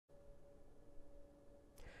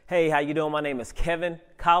Hey, how you doing? My name is Kevin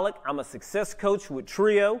Kollock. I'm a success coach with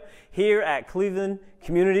Trio here at Cleveland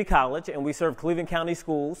Community College, and we serve Cleveland County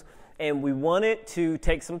schools. And we wanted to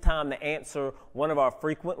take some time to answer one of our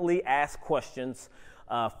frequently asked questions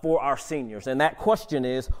for our seniors. And that question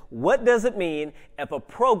is, what does it mean if a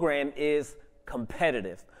program is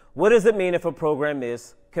competitive? What does it mean if a program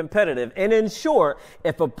is competitive? And in short,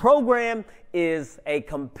 if a program is a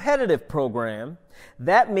competitive program,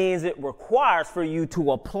 that means it requires for you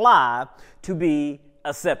to apply to be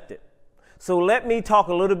accepted. So let me talk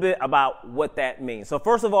a little bit about what that means. So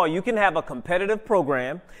first of all, you can have a competitive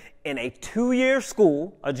program in a 2-year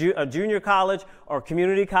school, a junior college or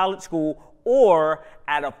community college school, or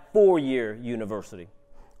at a 4-year university.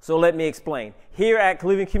 So let me explain. Here at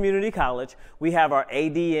Cleveland Community College, we have our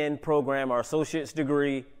ADN program, our associate's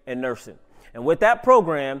degree in nursing. And with that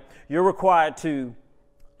program, you're required to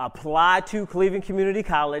apply to Cleveland Community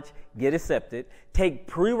College, get accepted, take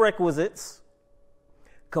prerequisites,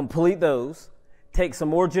 complete those, take some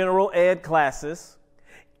more general ed classes,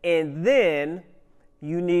 and then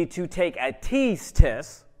you need to take a TEAS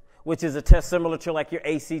test, which is a test similar to like your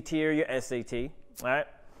ACT or your SAT, all right?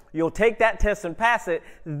 You'll take that test and pass it.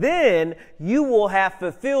 Then you will have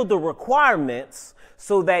fulfilled the requirements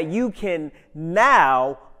so that you can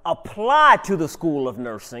now apply to the School of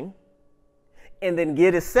Nursing and then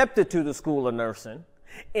get accepted to the School of Nursing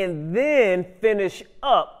and then finish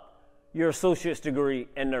up your associate's degree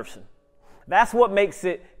in nursing. That's what makes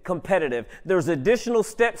it competitive. There's additional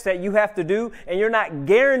steps that you have to do, and you're not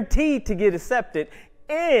guaranteed to get accepted,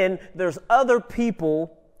 and there's other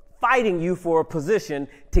people fighting you for a position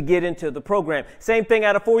to get into the program. Same thing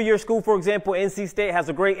at a 4-year school, for example. NC State has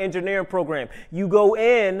a great engineering program. You go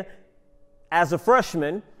in as a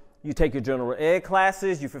freshman, you take your general ed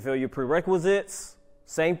classes, you fulfill your prerequisites,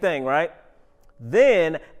 same thing, right?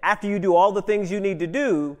 Then after you do all the things you need to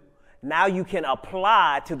do, now you can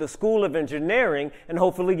apply to the School of Engineering and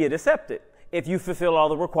hopefully get accepted if you fulfill all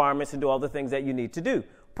the requirements and do all the things that you need to do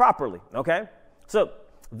properly, okay? So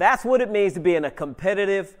that's what it means to be in a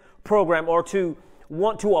competitive program or to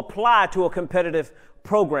want to apply to a competitive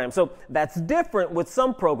program. So that's different with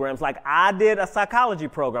some programs. Like I did a psychology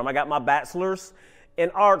program. I got my bachelor's in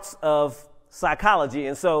arts of psychology.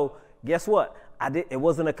 And so guess what? It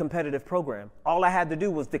wasn't a competitive program. All I had to do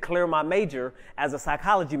was declare my major as a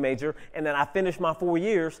psychology major, and then I finished my 4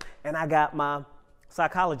 years and I got my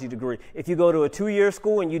psychology degree. If you go to a 2-year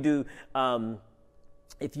school and you do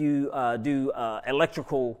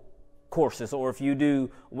electrical courses, or if you do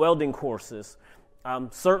welding courses,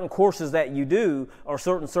 certain courses that you do or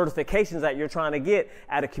certain certifications that you're trying to get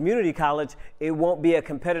at a community college, it won't be a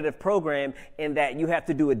competitive program in that you have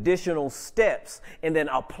to do additional steps and then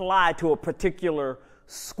apply to a particular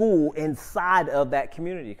school inside of that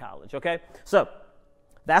community college, okay? So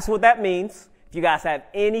that's what that means. If you guys have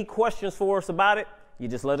any questions for us about it, you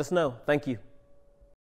just let us know. Thank you.